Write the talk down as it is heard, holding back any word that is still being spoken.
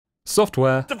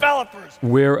Software developers,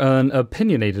 we're an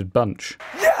opinionated bunch.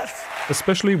 yes!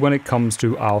 Especially when it comes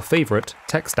to our favorite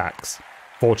tech stacks.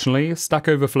 Fortunately, Stack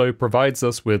Overflow provides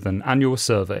us with an annual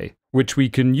survey, which we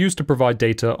can use to provide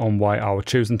data on why our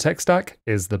chosen tech stack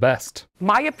is the best.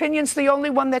 My opinion's the only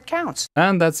one that counts.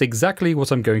 And that's exactly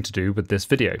what I'm going to do with this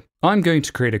video. I'm going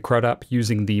to create a CRUD app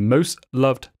using the most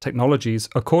loved technologies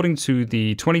according to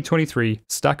the 2023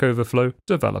 Stack Overflow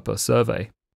Developer Survey.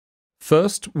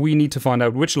 First, we need to find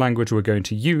out which language we're going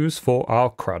to use for our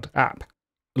CRUD app.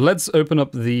 Let's open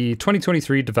up the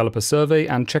 2023 Developer Survey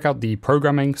and check out the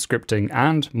Programming, Scripting,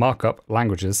 and Markup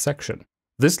Languages section.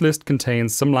 This list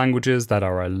contains some languages that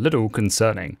are a little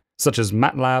concerning, such as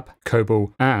MATLAB,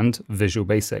 COBOL, and Visual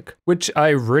Basic, which I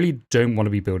really don't want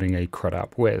to be building a CRUD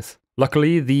app with.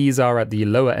 Luckily, these are at the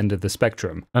lower end of the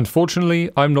spectrum, and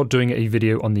fortunately, I'm not doing a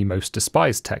video on the most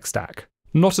despised tech stack.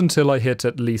 Not until I hit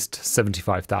at least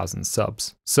 75,000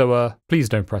 subs. So please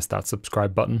don't press that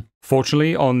subscribe button.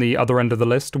 Fortunately, on the other end of the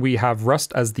list, we have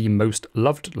Rust as the most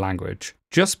loved language,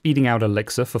 just beating out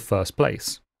Elixir for first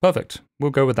place. Perfect,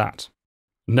 we'll go with that.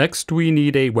 Next, we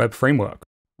need a web framework.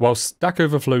 While Stack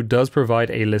Overflow does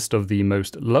provide a list of the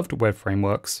most loved web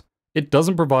frameworks, it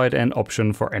doesn't provide an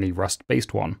option for any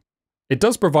Rust-based one. It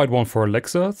does provide one for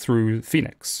Elixir through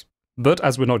Phoenix, but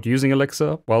as we're not using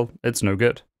Elixir, well, it's no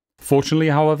good. Fortunately,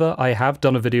 however, I have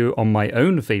done a video on my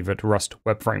own favorite Rust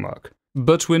web framework,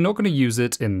 but we're not going to use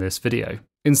it in this video.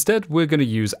 Instead, we're going to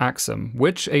use Axum,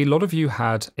 which a lot of you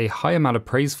had a high amount of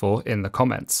praise for in the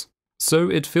comments. So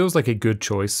it feels like a good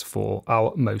choice for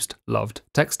our most loved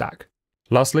tech stack.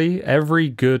 Lastly, every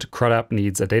good CRUD app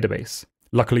needs a database.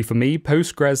 Luckily for me,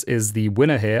 Postgres is the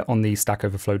winner here on the Stack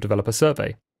Overflow Developer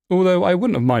Survey, although I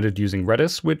wouldn't have minded using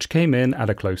Redis, which came in at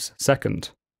a close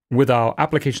second. With our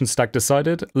application stack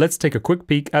decided, let's take a quick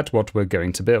peek at what we're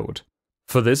going to build.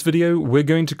 For this video, we're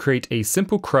going to create a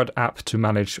simple CRUD app to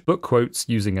manage book quotes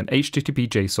using an HTTP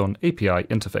JSON API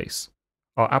interface.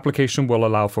 Our application will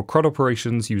allow for CRUD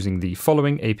operations using the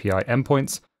following API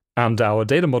endpoints, and our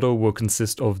data model will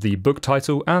consist of the book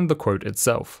title and the quote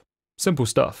itself. Simple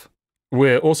stuff.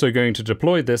 We're also going to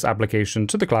deploy this application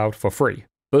to the cloud for free,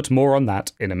 but more on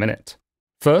that in a minute.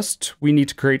 First, we need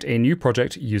to create a new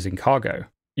project using Cargo.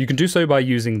 You can do so by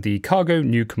using the cargo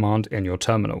new command in your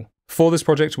terminal. For this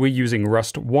project, we're using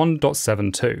Rust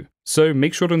 1.72, so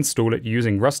make sure to install it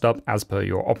using rustup as per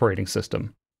your operating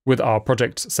system. With our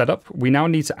project set up, we now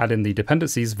need to add in the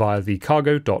dependencies via the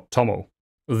cargo.toml.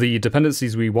 The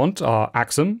dependencies we want are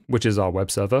Axum, which is our web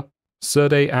server,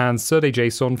 Serde and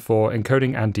Serde.json for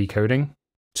encoding and decoding,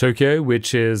 Tokyo,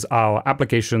 which is our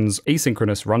application's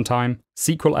asynchronous runtime,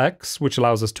 SQLX, which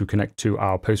allows us to connect to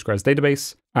our Postgres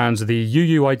database, and the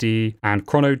UUID and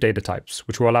chrono data types,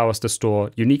 which will allow us to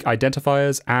store unique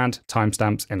identifiers and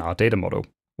timestamps in our data model.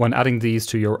 When adding these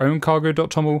to your own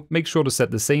cargo.toml, make sure to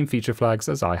set the same feature flags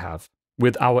as I have.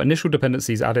 With our initial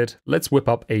dependencies added, let's whip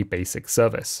up a basic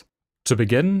service. To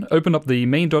begin, open up the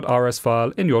main.rs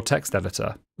file in your text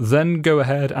editor. Then go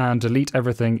ahead and delete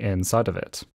everything inside of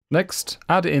it. Next,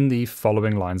 add in the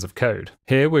following lines of code.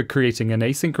 Here we're creating an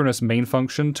asynchronous main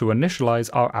function to initialize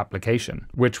our application,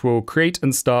 which will create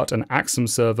and start an Axum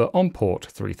server on port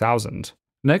 3000.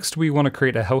 Next, we want to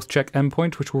create a health check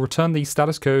endpoint which will return the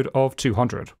status code of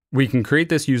 200. We can create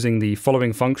this using the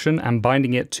following function and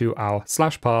binding it to our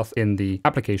 /path in the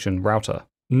application router.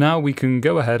 Now we can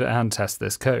go ahead and test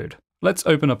this code. Let's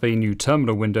open up a new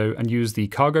terminal window and use the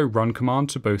cargo run command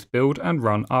to both build and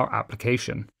run our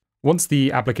application. Once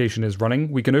the application is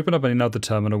running, we can open up another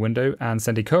terminal window and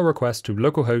send a curl request to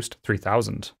localhost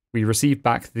 3000. We receive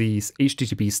back the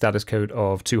HTTP status code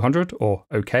of 200 or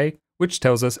OK, which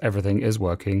tells us everything is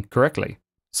working correctly.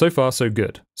 So far, so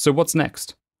good. So what's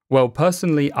next? Well,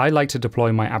 personally, I like to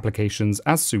deploy my applications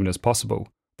as soon as possible.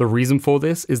 The reason for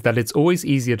this is that it's always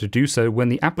easier to do so when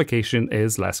the application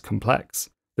is less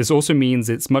complex. This also means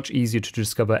it's much easier to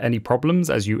discover any problems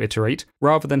as you iterate,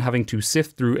 rather than having to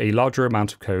sift through a larger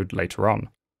amount of code later on.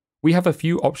 We have a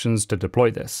few options to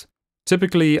deploy this.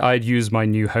 Typically, I'd use my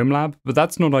new home lab, but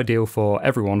that's not ideal for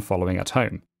everyone following at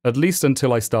home, at least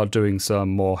until I start doing some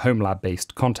more home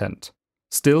lab-based content.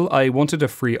 Still, I wanted a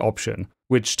free option,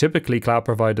 which typically cloud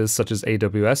providers such as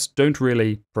AWS don't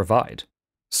really provide.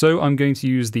 So I'm going to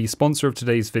use the sponsor of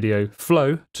today's video,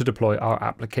 Flow, to deploy our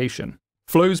application.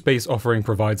 Flow's base offering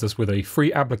provides us with a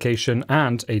free application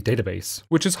and a database,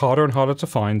 which is harder and harder to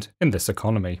find in this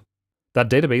economy. That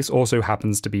database also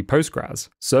happens to be Postgres,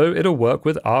 so it'll work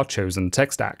with our chosen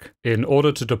tech stack. In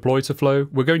order to deploy to Flow,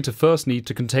 we're going to first need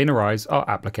to containerize our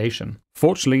application.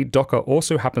 Fortunately, Docker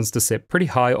also happens to sit pretty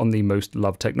high on the most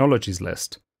loved technologies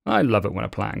list. I love it when a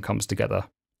plan comes together.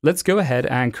 Let's go ahead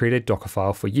and create a Docker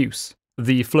file for use.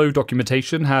 The Flow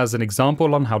documentation has an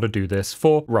example on how to do this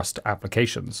for Rust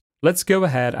applications. Let's go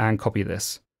ahead and copy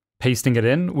this. Pasting it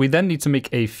in, we then need to make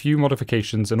a few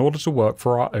modifications in order to work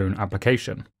for our own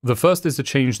application. The first is to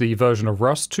change the version of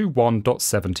Rust to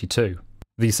 1.72.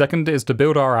 The second is to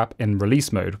build our app in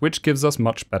release mode, which gives us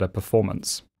much better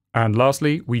performance. And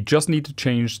lastly, we just need to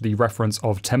change the reference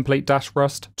of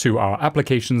template-rust to our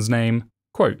application's name,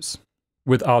 quotes.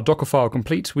 With our Docker file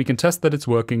complete, we can test that it's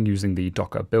working using the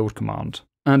docker build command.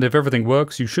 And if everything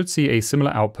works, you should see a similar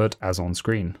output as on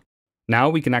screen. Now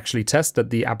we can actually test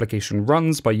that the application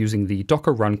runs by using the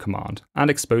docker run command and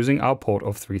exposing our port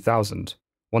of 3000.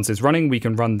 Once it's running, we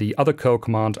can run the other curl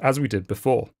command as we did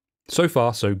before. So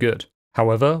far, so good.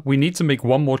 However, we need to make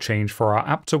one more change for our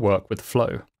app to work with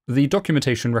Flow. The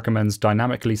documentation recommends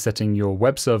dynamically setting your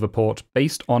web server port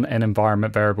based on an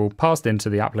environment variable passed into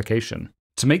the application.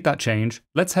 To make that change,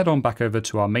 let's head on back over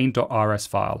to our main.rs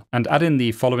file and add in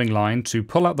the following line to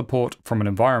pull out the port from an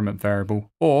environment variable,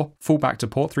 or fall back to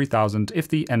port 3000 if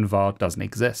the envar doesn't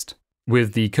exist.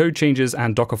 With the code changes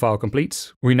and Docker file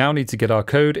complete, we now need to get our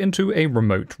code into a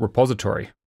remote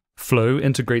repository. Flow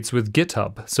integrates with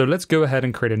GitHub, so let's go ahead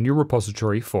and create a new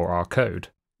repository for our code.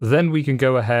 Then we can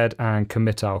go ahead and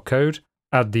commit our code,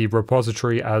 add the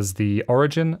repository as the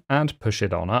origin, and push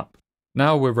it on up.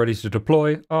 Now we're ready to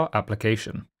deploy our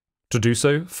application. To do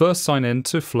so, first sign in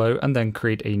to Flow and then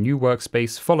create a new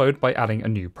workspace followed by adding a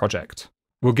new project.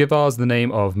 We'll give ours the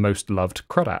name of Most Loved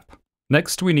CRUD App.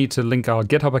 Next, we need to link our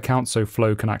GitHub account so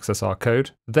Flow can access our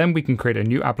code. Then we can create a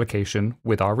new application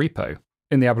with our repo.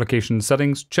 In the application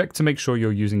settings, check to make sure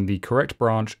you're using the correct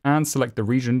branch and select the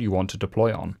region you want to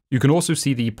deploy on. You can also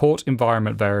see the port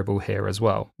environment variable here as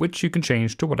well, which you can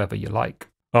change to whatever you like.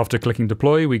 After clicking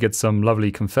deploy, we get some lovely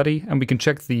confetti and we can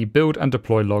check the build and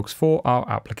deploy logs for our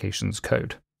application's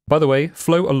code. By the way,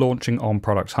 Flow are launching on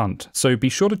Product Hunt, so be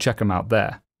sure to check them out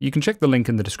there. You can check the link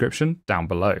in the description down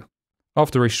below.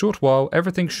 After a short while,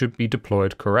 everything should be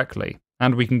deployed correctly,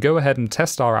 and we can go ahead and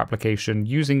test our application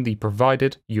using the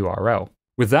provided URL.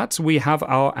 With that, we have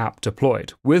our app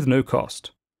deployed, with no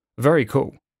cost. Very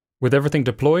cool. With everything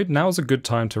deployed, now is a good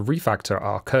time to refactor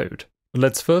our code.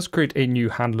 Let's first create a new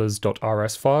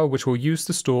handlers.rs file, which we'll use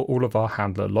to store all of our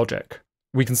handler logic.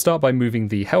 We can start by moving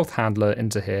the health handler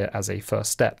into here as a first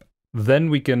step. Then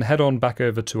we can head on back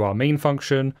over to our main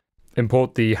function,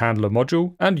 import the handler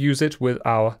module, and use it with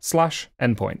our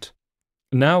 /endpoint.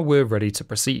 Now we're ready to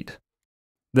proceed.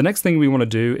 The next thing we want to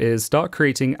do is start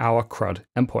creating our CRUD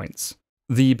endpoints.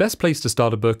 The best place to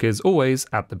start a book is always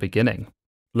at the beginning.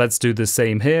 Let's do the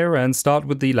same here and start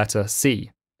with the letter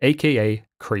C, aka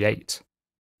create.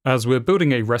 As we're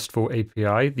building a RESTful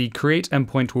API, the create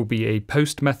endpoint will be a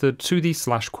post method to the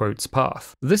 /quotes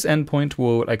path. This endpoint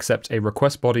will accept a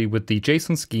request body with the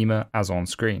JSON schema as on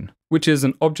screen, which is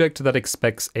an object that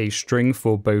expects a string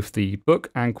for both the book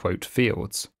and quote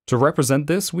fields. To represent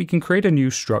this, we can create a new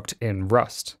struct in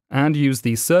Rust and use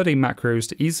the serde macros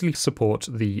to easily support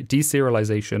the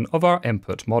deserialization of our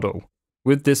input model.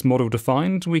 With this model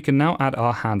defined, we can now add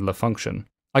our handler function.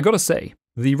 I gotta say,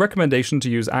 the recommendation to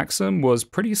use Axum was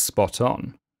pretty spot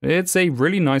on. It's a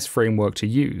really nice framework to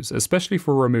use, especially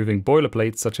for removing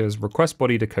boilerplates such as request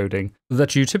body decoding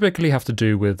that you typically have to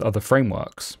do with other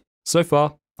frameworks. So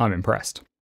far, I'm impressed.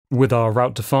 With our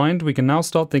route defined, we can now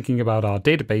start thinking about our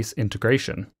database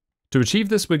integration. To achieve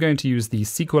this, we're going to use the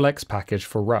SQLX package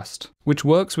for Rust, which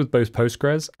works with both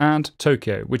Postgres and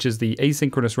Tokio, which is the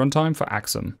asynchronous runtime for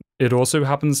Axum. It also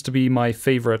happens to be my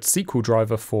favorite SQL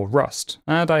driver for Rust,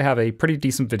 and I have a pretty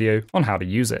decent video on how to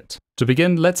use it. To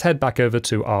begin, let's head back over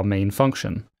to our main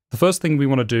function. The first thing we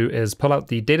want to do is pull out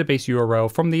the database URL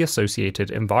from the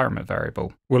associated environment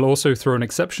variable. We'll also throw an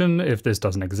exception if this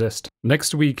doesn't exist.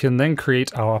 Next, we can then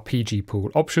create our PG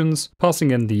pool options,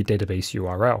 passing in the database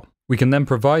URL. We can then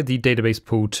provide the database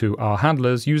pool to our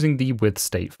handlers using the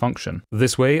withState function.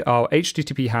 This way, our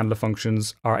HTTP handler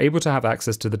functions are able to have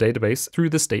access to the database through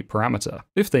the state parameter,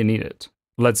 if they need it.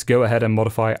 Let's go ahead and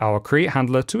modify our create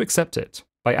handler to accept it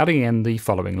by adding in the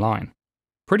following line.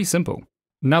 Pretty simple.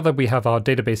 Now that we have our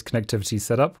database connectivity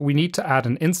set up, we need to add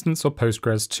an instance of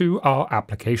Postgres to our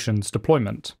application's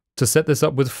deployment. To set this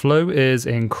up with Flow is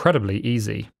incredibly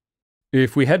easy.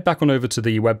 If we head back on over to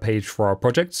the web page for our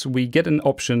projects, we get an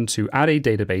option to add a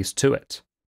database to it.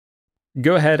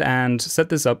 Go ahead and set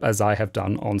this up as I have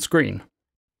done on screen.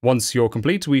 Once you're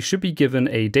complete, we should be given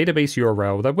a database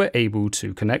URL that we're able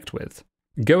to connect with.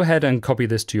 Go ahead and copy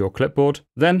this to your clipboard,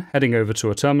 then heading over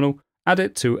to a terminal, add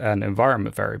it to an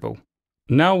environment variable.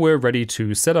 Now we're ready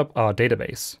to set up our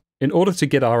database. In order to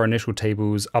get our initial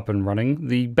tables up and running,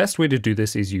 the best way to do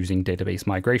this is using database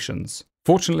migrations.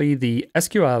 Fortunately, the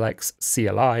SQLX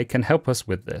CLI can help us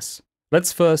with this.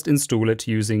 Let's first install it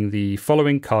using the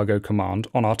following cargo command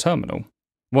on our terminal.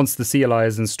 Once the CLI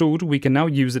is installed, we can now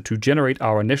use it to generate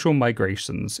our initial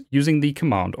migrations using the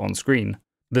command on screen.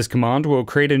 This command will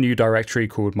create a new directory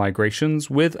called migrations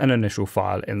with an initial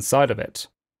file inside of it.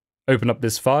 Open up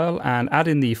this file and add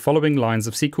in the following lines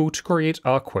of SQL to create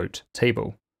our quote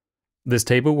table. This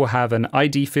table will have an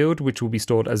ID field which will be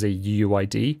stored as a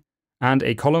UUID, and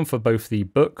a column for both the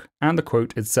book and the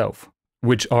quote itself,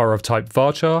 which are of type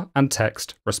varchar and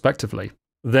text respectively.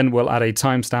 Then we'll add a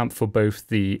timestamp for both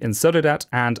the inserted at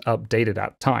and updated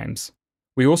at times.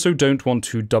 We also don't want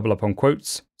to double up on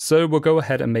quotes, so we'll go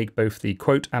ahead and make both the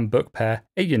quote and book pair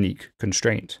a unique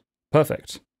constraint.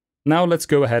 Perfect. Now let's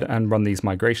go ahead and run these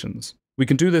migrations. We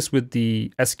can do this with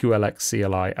the SQLX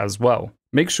CLI as well.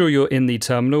 Make sure you're in the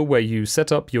terminal where you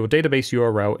set up your database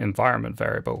URL environment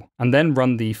variable, and then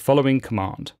run the following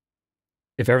command.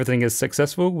 If everything is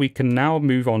successful, we can now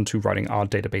move on to writing our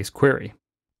database query.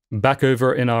 Back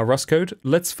over in our Rust code,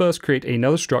 let's first create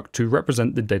another struct to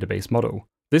represent the database model.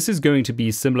 This is going to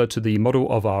be similar to the model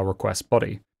of our request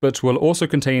body, but will also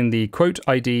contain the quote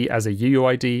ID as a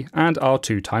UUID and our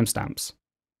 2 timestamps.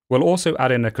 We'll also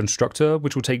add in a constructor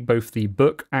which will take both the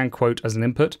book and quote as an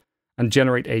input and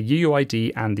generate a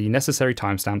UUID and the necessary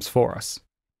timestamps for us.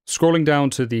 Scrolling down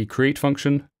to the create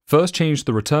function, first change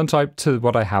the return type to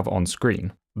what I have on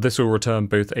screen. This will return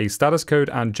both a status code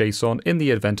and JSON in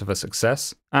the event of a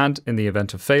success, and in the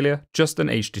event of failure, just an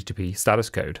HTTP status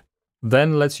code.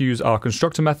 Then let's use our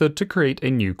constructor method to create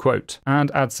a new quote,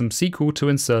 and add some SQL to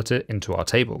insert it into our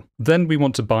table. Then we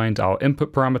want to bind our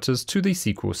input parameters to the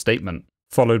SQL statement,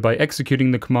 followed by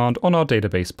executing the command on our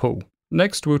database pool.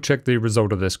 Next, we'll check the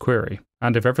result of this query,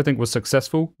 and if everything was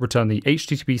successful, return the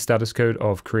HTTP status code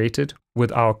of created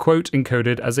with our quote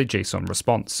encoded as a JSON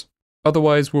response.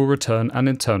 Otherwise, we'll return an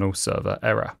internal server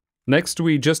error. Next,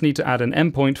 we just need to add an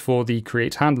endpoint for the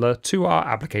create handler to our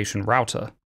application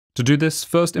router. To do this,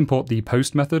 first import the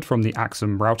post method from the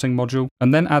Axum routing module,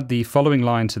 and then add the following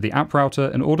line to the app router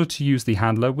in order to use the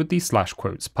handler with the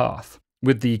 /quotes path.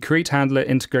 With the create handler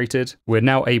integrated, we're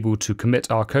now able to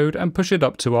commit our code and push it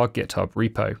up to our GitHub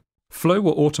repo. Flow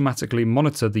will automatically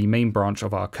monitor the main branch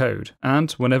of our code,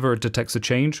 and whenever it detects a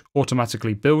change,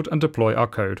 automatically build and deploy our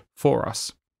code for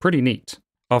us. Pretty neat.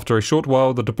 After a short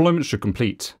while, the deployment should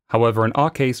complete. However, in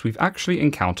our case, we've actually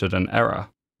encountered an error.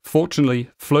 Fortunately,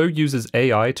 Flow uses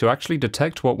AI to actually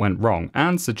detect what went wrong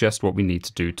and suggest what we need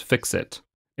to do to fix it.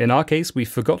 In our case, we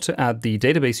forgot to add the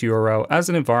database URL as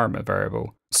an environment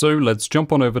variable, so let's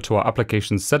jump on over to our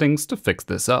application settings to fix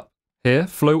this up. Here,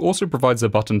 Flow also provides a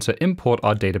button to import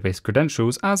our database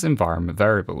credentials as environment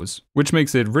variables, which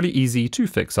makes it really easy to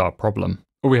fix our problem.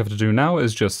 All we have to do now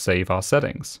is just save our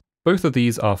settings. Both of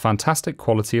these are fantastic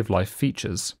quality of life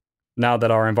features. Now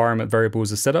that our environment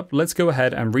variables are set up, let's go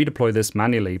ahead and redeploy this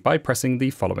manually by pressing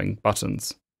the following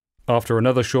buttons. After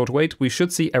another short wait, we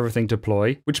should see everything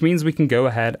deploy, which means we can go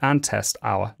ahead and test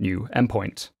our new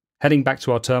endpoint. Heading back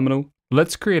to our terminal,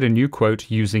 let's create a new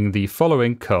quote using the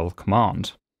following curl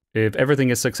command. If everything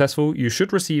is successful, you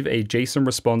should receive a JSON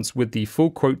response with the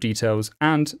full quote details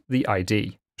and the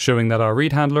ID, showing that our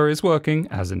read handler is working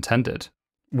as intended.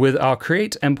 With our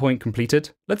create endpoint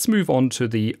completed, let's move on to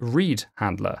the read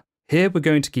handler. Here we're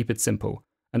going to keep it simple,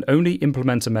 and only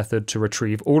implement a method to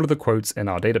retrieve all of the quotes in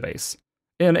our database.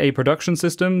 In a production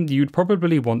system, you'd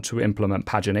probably want to implement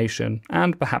pagination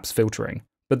and perhaps filtering,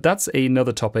 but that's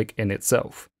another topic in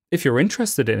itself. If you're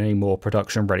interested in a more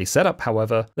production-ready setup,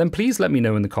 however, then please let me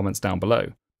know in the comments down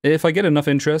below. If I get enough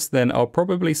interest, then I'll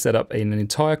probably set up an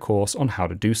entire course on how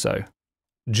to do so.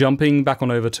 Jumping back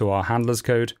on over to our handlers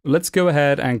code, let's go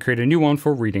ahead and create a new one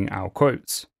for reading our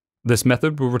quotes. This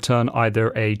method will return either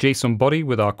a JSON body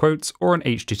with our quotes or an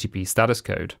HTTP status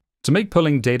code. To make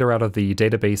pulling data out of the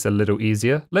database a little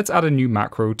easier, let's add a new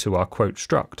macro to our quote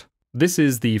struct. This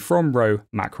is the from_row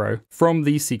macro from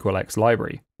the SQLX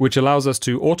library, which allows us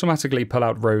to automatically pull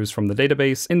out rows from the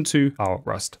database into our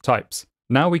Rust types.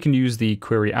 Now we can use the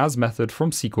query as method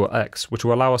from SQLX, which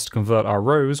will allow us to convert our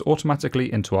rows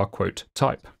automatically into our quote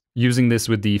type. Using this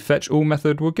with the fetch all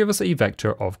method will give us a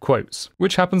vector of quotes,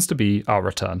 which happens to be our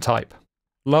return type.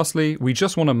 Lastly, we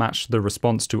just want to match the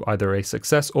response to either a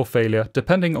success or failure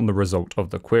depending on the result of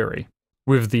the query.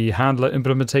 With the handler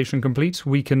implementation complete,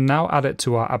 we can now add it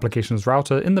to our application's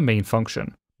router in the main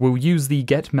function. We'll use the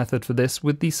get method for this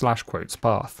with the /quotes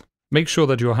path. Make sure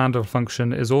that your handler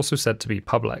function is also set to be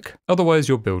public, otherwise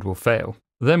your build will fail.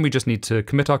 Then we just need to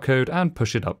commit our code and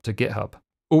push it up to GitHub.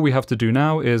 All we have to do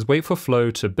now is wait for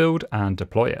Flow to build and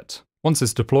deploy it. Once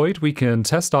it's deployed, we can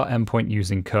test our endpoint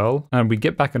using curl, and we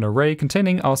get back an array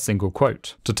containing our single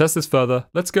quote. To test this further,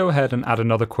 let's go ahead and add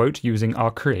another quote using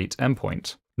our create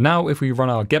endpoint. Now, if we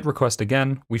run our get request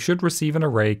again, we should receive an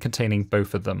array containing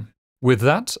both of them. With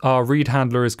that, our read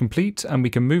handler is complete, and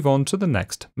we can move on to the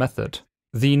next method.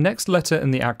 The next letter in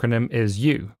the acronym is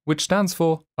U, which stands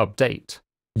for update.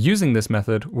 Using this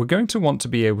method, we're going to want to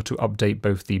be able to update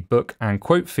both the book and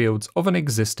quote fields of an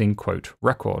existing quote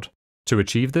record. To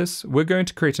achieve this, we're going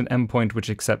to create an endpoint which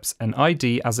accepts an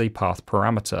ID as a path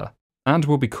parameter, and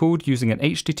will be called using an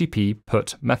HTTP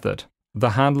put method.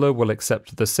 The handler will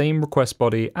accept the same request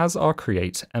body as our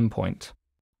create endpoint.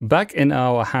 Back in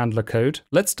our handler code,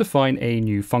 let's define a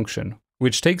new function,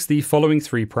 which takes the following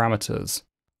three parameters.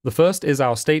 The first is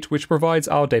our state, which provides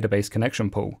our database connection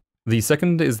pool. The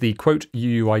second is the quote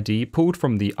UUID pulled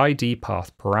from the ID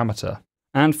path parameter.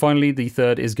 And finally, the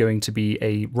third is going to be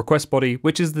a request body,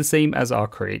 which is the same as our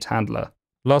create handler.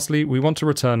 Lastly, we want to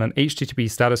return an HTTP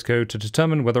status code to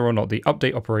determine whether or not the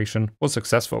update operation was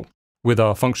successful. With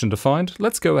our function defined,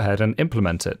 let's go ahead and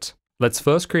implement it. Let's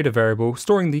first create a variable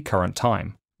storing the current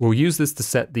time. We'll use this to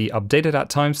set the updated at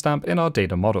timestamp in our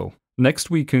data model. Next,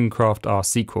 we can craft our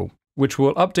SQL, which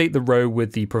will update the row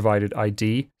with the provided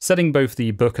ID, setting both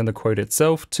the book and the quote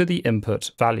itself to the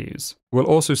input values. We'll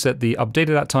also set the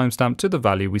updated at timestamp to the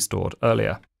value we stored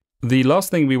earlier. The last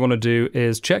thing we want to do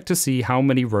is check to see how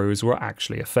many rows were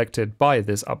actually affected by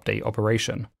this update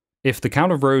operation. If the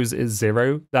count of rows is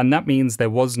 0, then that means there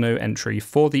was no entry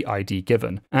for the ID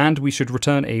given, and we should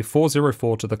return a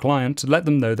 404 to the client to let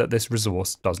them know that this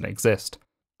resource doesn't exist.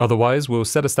 Otherwise, we'll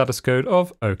set a status code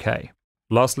of OK.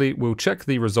 Lastly, we'll check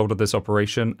the result of this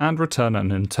operation and return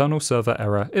an internal server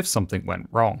error if something went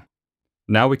wrong.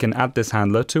 Now we can add this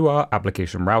handler to our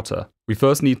application router. We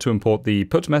first need to import the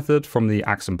put method from the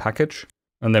Axon package,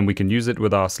 and then we can use it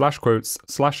with our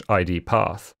 /quotes/ID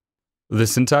path.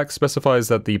 This syntax specifies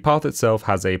that the path itself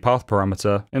has a path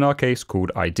parameter, in our case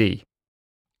called ID.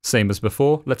 Same as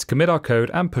before, let's commit our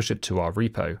code and push it to our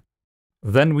repo.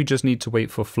 Then we just need to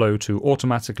wait for Flow to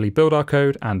automatically build our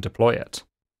code and deploy it.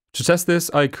 To test this,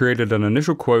 I created an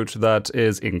initial quote that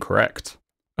is incorrect.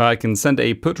 I can send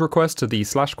a put request to the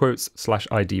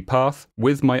 /quotes/ID path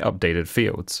with my updated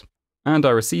fields, and I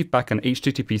receive back an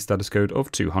HTTP status code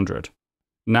of 200.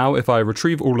 Now if I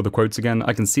retrieve all of the quotes again,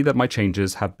 I can see that my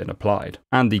changes have been applied,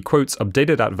 and the quotes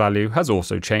updated at value has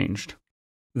also changed.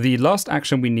 The last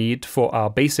action we need for our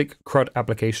basic CRUD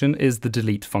application is the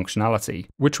delete functionality,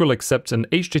 which will accept an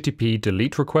HTTP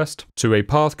delete request to a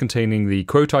path containing the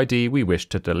quote ID we wish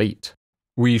to delete.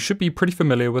 We should be pretty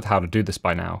familiar with how to do this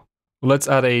by now. Let's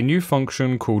add a new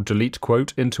function called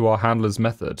deleteQuote into our handler's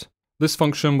method. This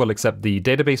function will accept the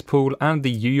database pool and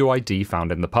the UUID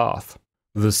found in the path.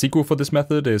 The SQL for this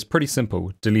method is pretty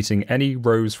simple, deleting any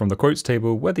rows from the quotes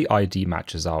table where the ID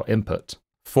matches our input.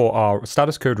 For our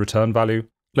status code return value,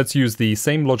 let's use the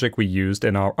same logic we used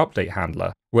in our update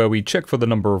handler, where we check for the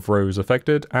number of rows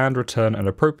affected and return an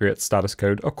appropriate status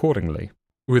code accordingly.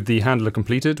 With the handler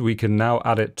completed, we can now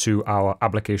add it to our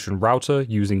application router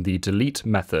using the delete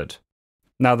method.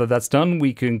 Now that that's done,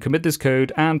 we can commit this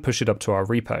code and push it up to our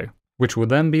repo, which will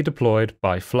then be deployed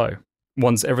by Flow.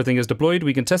 Once everything is deployed,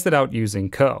 we can test it out using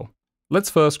curl. Let's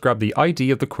first grab the ID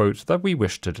of the quote that we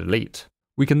wish to delete.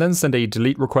 We can then send a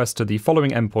delete request to the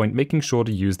following endpoint, making sure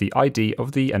to use the ID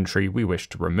of the entry we wish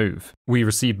to remove. We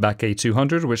receive back a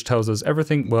 200, which tells us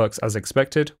everything works as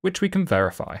expected, which we can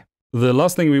verify. The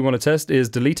last thing we want to test is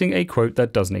deleting a quote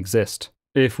that doesn't exist.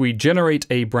 If we generate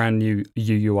a brand new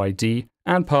UUID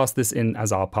and pass this in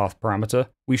as our path parameter,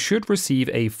 we should receive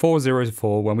a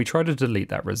 404 when we try to delete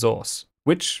that resource,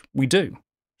 which we do,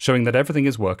 showing that everything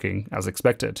is working as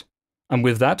expected. And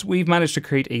with that, we've managed to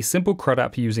create a simple CRUD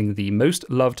app using the most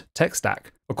loved tech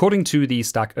stack, according to the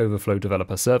Stack Overflow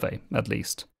developer survey, at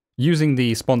least. Using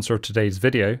the sponsor of today's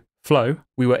video, Flow,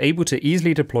 we were able to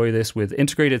easily deploy this with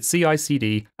integrated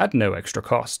CI/CD at no extra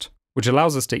cost, which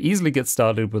allows us to easily get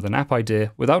started with an app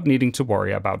idea without needing to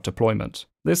worry about deployment.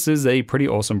 This is a pretty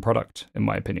awesome product, in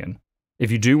my opinion. If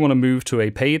you do want to move to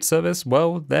a paid service,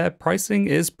 well, their pricing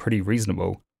is pretty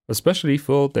reasonable, especially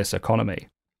for this economy.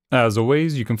 As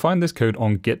always, you can find this code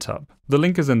on GitHub. The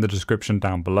link is in the description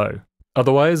down below.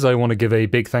 Otherwise, I want to give a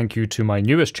big thank you to my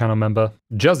newest channel member,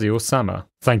 Jazil Sama.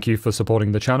 Thank you for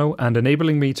supporting the channel and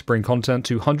enabling me to bring content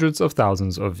to hundreds of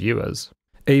thousands of viewers.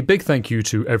 A big thank you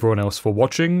to everyone else for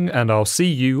watching, and I'll see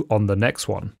you on the next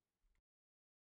one.